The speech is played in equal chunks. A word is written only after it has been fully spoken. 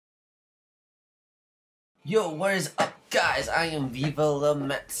Yo, what is up guys? I am Viva the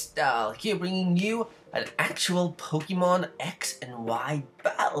Met Style, here bringing you an actual Pokemon X and Y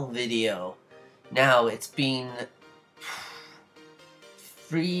battle video. Now, it's been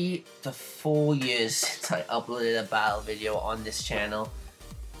 3 to 4 years since I uploaded a battle video on this channel,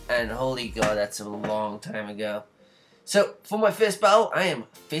 and holy god, that's a long time ago. So, for my first battle, I am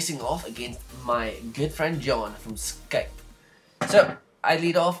facing off against my good friend Jon from Skype. So, I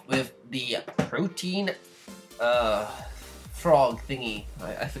lead off with the protein frog thingy.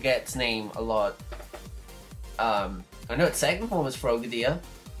 I forget its name a lot. I know its second form is Frogadier,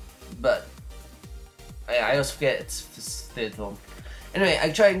 but I also forget its third form. Anyway,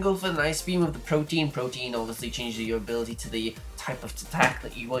 I try and go for an Ice Beam with the protein. Protein obviously changes your ability to the type of attack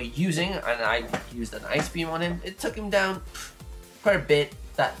that you are using, and I used an Ice Beam on him. It took him down quite a bit,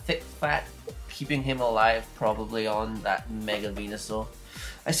 that thick fat, keeping him alive probably on that Mega Venusaur.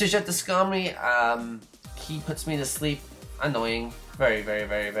 I switch out to Skarmory. He puts me to sleep. Annoying. Very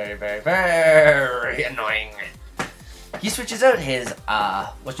annoying. He switches out his,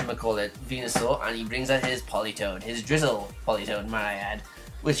 whatchamacallit, Venusaur, and he brings out his Politoed. His Drizzle Politoed, might I add.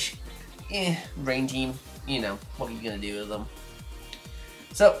 Which, Rain Team, you know, what are you gonna do with them?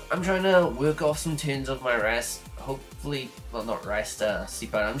 So, I'm trying to work off some turns of my rest. Hopefully, well, not rest,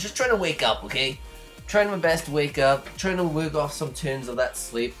 sleep out. I'm just trying to wake up, okay? Trying my best to wake up, trying to work off some turns of that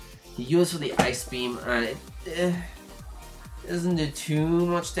sleep. He goes for the Ice Beam, and it doesn't do too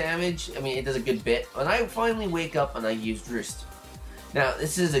much damage. I mean, it does a good bit. When I finally wake up and I use Roost. Now,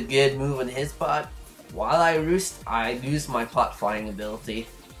 this is a good move on his part. While I Roost, I lose my pot flying ability.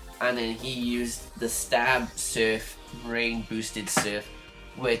 And then he used the Stab Surf, Rain Boosted Surf,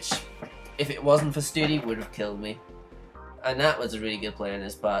 which, if it wasn't for Sturdy, would have killed me. And that was a really good play on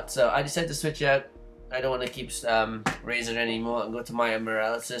his part. So I decided to switch out. I don't want to keep Razor anymore and go to my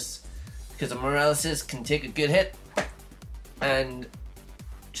Moralisis, because a Moralisis can take a good hit and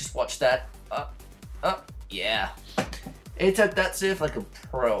just watch that. Yeah. It took that surf like a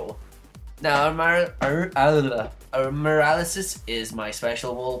pro. Now our Moralisis is my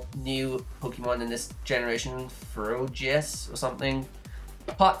special new Pokemon in this generation, Frogies or something.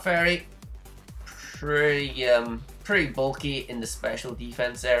 Pot Fairy, pretty bulky in the special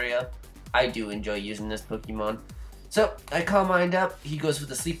defense area. I do enjoy using this Pokemon. So, I Calm Mind up, he goes for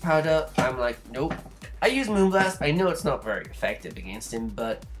the Sleep Powder, I'm like, nope. I use Moonblast, I know it's not very effective against him,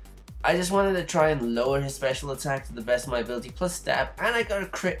 but I just wanted to try and lower his special attack to the best of my ability, plus Stab, and I got a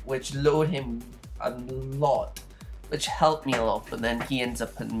crit which lowered him a lot, which helped me a lot, but then he ends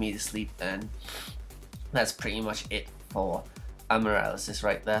up putting me to sleep, and that's pretty much it for Moralisis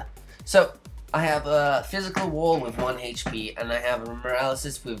right there. So, I have a Physical Wall with 1 HP, and I have a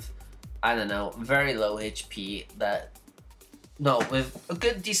Moralisis with, I don't know, very low HP with a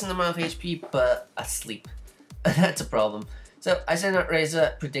good decent amount of HP, but asleep. That's a problem. So I send out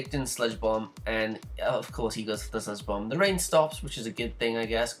Razor, predicting Sludge Bomb, and of course he goes for the Sludge Bomb. The rain stops, which is a good thing, I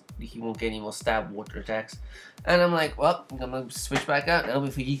guess. He won't get any more stab water attacks. And I'm like, well, I'm gonna switch back out now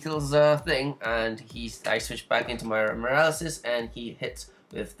before he kills the thing, and I switch back into my Moralisis, and he hits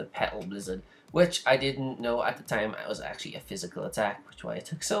with the Petal Blizzard, which I didn't know at the time it was actually a physical attack, which is why it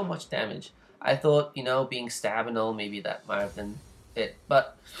took so much damage. I thought, you know, being stab and all, maybe that might have been it,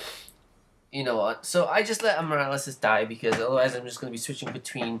 but you know what, so I just let a Moralisis die, because otherwise I'm just going to be switching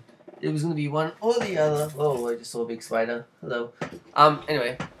between, it was going to be one or the other. Oh, I just saw a big spider, hello.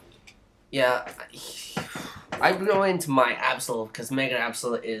 Anyway, yeah, I go into my Absol, because Mega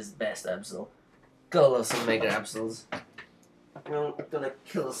Absol is best Absol. Go love some Mega Absols. I'm gonna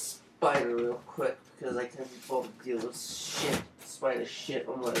kill a spider real quick, because I can't be bothered to deal with shit, spider shit.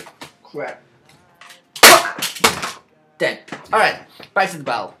 I'm like, crap. Dead. Alright, back to the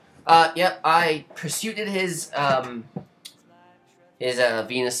battle. Yeah, I pursued his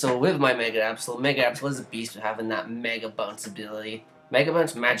Venusaur with my Mega Absol. Mega Absol is a beast for having that Mega Bounce ability. Mega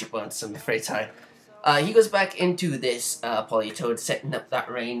Bounce, Magic Bounce, I'm afraid, sorry. He goes back into this Politoed, setting up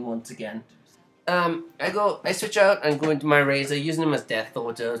that rain once again. I switch out and go into my Razor, using him as Death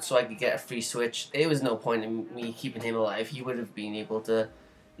Auto so I could get a free switch. There was no point in me keeping him alive. He would have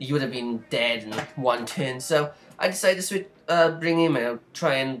been dead in one turn. So I decided to switch, bring him out,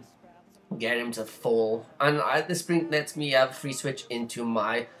 try and get him to fall. And this lets me have a free switch into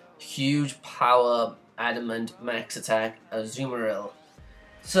my huge power Adamant max attack, Azumarill.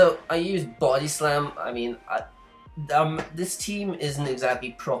 So I use Body Slam. I mean, this team isn't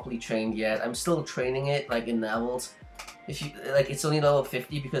exactly properly trained yet. I'm still training it, like, in levels. It's only level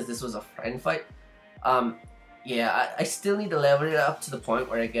 50 because this was a friend fight. Yeah, I still need to level it up to the point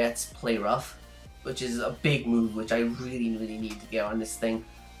where it gets Play Rough, which is a big move, which I really need to get on this thing.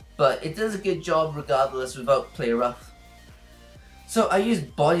 but it does a good job regardless without play rough. So I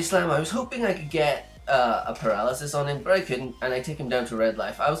used Body Slam. I was hoping I could get a paralysis on him, but I couldn't, and I take him down to red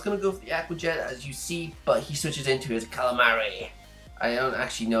life. I was going to go for the Aqua Jet, as you see, but he switches into his Calamari. I don't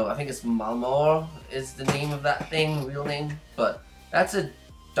actually know. I think it's Malmor is the name of that thing, real name, but that's a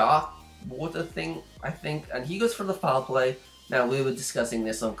dark water thing, I think, and he goes for the foul play. Now, we were discussing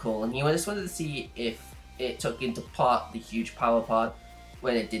this on call, and I just wanted to see if it took into part the huge power part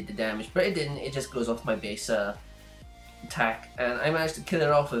when it did the damage, but it didn't. It just goes off my base attack, and I managed to kill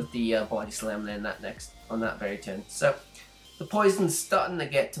it off with the Body Slam then on that very turn. So the poison's starting to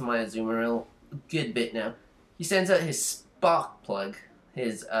get to my Azumarill a good bit now. He sends out his Spark Plug,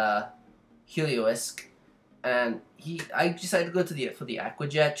 his Helioisk, and I decided to go for the Aqua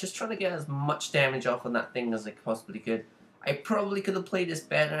Jet, just trying to get as much damage off on that thing as I possibly could. I probably could have played this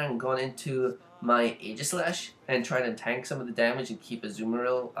better and gone into my Aegislash and tried to tank some of the damage and keep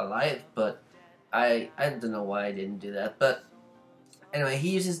Azumarill alive, but I don't know why I didn't do that. But anyway, he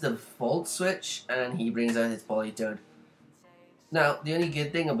uses the Volt Switch and he brings out his Politoed. Now, the only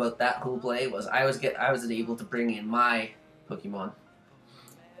good thing about that whole play was I was able to bring in my Pokemon.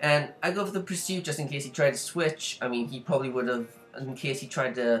 And I go for the Pursuit just in case he tried to switch. I mean, he probably would have, in case he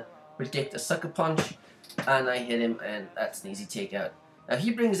tried to predict a Sucker Punch, and I hit him, and that's an easy takeout. Now,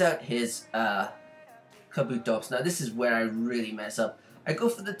 he brings out his Kabutops. Now, this is where I really mess up. I go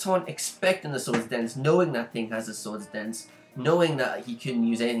for the taunt expecting the Swords Dance, knowing that thing has a Swords Dance, knowing that he couldn't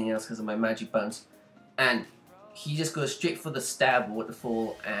use anything else because of my Magic Bounce, and he just goes straight for the Stab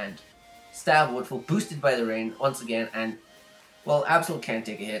Waterfall, and Stab Waterfall boosted by the rain once again, and well, Absol can't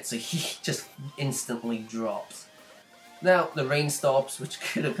take a hit, so he just instantly drops. Now, the rain stops, which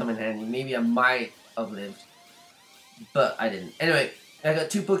could have come in handy. Maybe I might have lived, but I didn't. Anyway, I got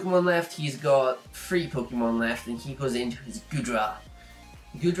 2 Pokemon left, he's got 3 Pokemon left, and he goes into his Goodra.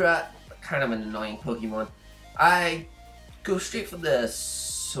 Goodra, kind of an annoying Pokemon. I go straight for the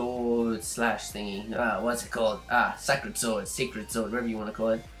Sword Slash thingy. What's it called? Sacred Sword, whatever you want to call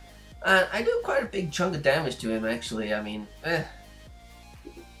it. And I do quite a big chunk of damage to him, actually. I mean,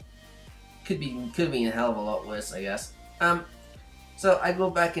 could be a hell of a lot worse, I guess. So I go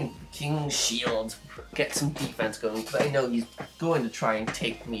back in King Shield, get some defense going, because I know he's going to try and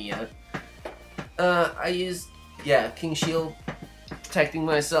take me out. I use, King Shield, protecting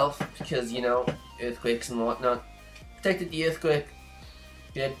myself, because, you know, earthquakes and whatnot. Protected the earthquake.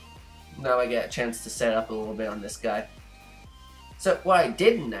 Good. Now I get a chance to set up a little bit on this guy. So what I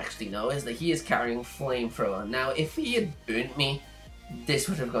didn't actually know is that he is carrying Flamethrower. Now, if he had burnt me, this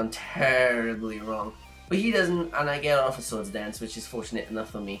would have gone terribly wrong. But he doesn't, and I get off a Swords Dance, which is fortunate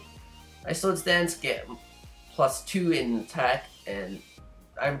enough for me. I Swords Dance, get +2 in attack, and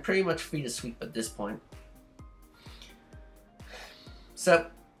I'm pretty much free to sweep at this point. So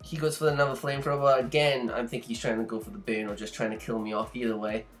he goes for another Flamethrower. Again, I think he's trying to go for the burn or just trying to kill me off either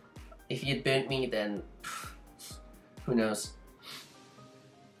way. If he had burnt me, then who knows.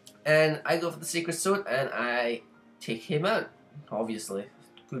 And I go for the Sacred Sword and I take him out, obviously.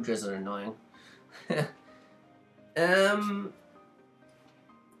 Goodras are annoying.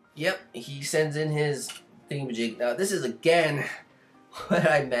 Yep, he sends in his thingamajig. Now this is again where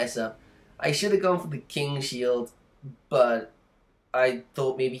I mess up. I should have gone for the King Shield, but I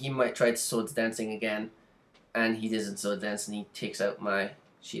thought maybe he might try Swords Dancing again, and he doesn't Swords Dance and he takes out my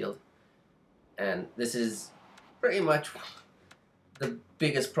shield. And this is pretty much the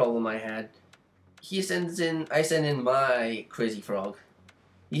biggest problem I had. I send in my Crazy Frog.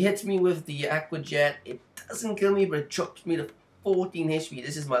 He hits me with the Aqua Jet. It doesn't kill me, but it drops me to 14 HP.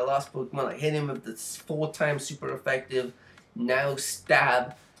 This is my last Pokemon. I hit him with this 4-time super effective, now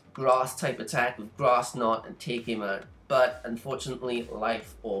stab, grass type attack with Grass Knot and take him out. But unfortunately,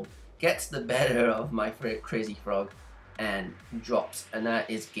 Life Orb gets the better of my Crazy Frog and drops, and that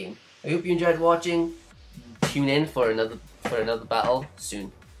is game. I hope you enjoyed watching. Tune in for another battle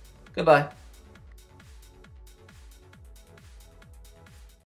soon. Goodbye.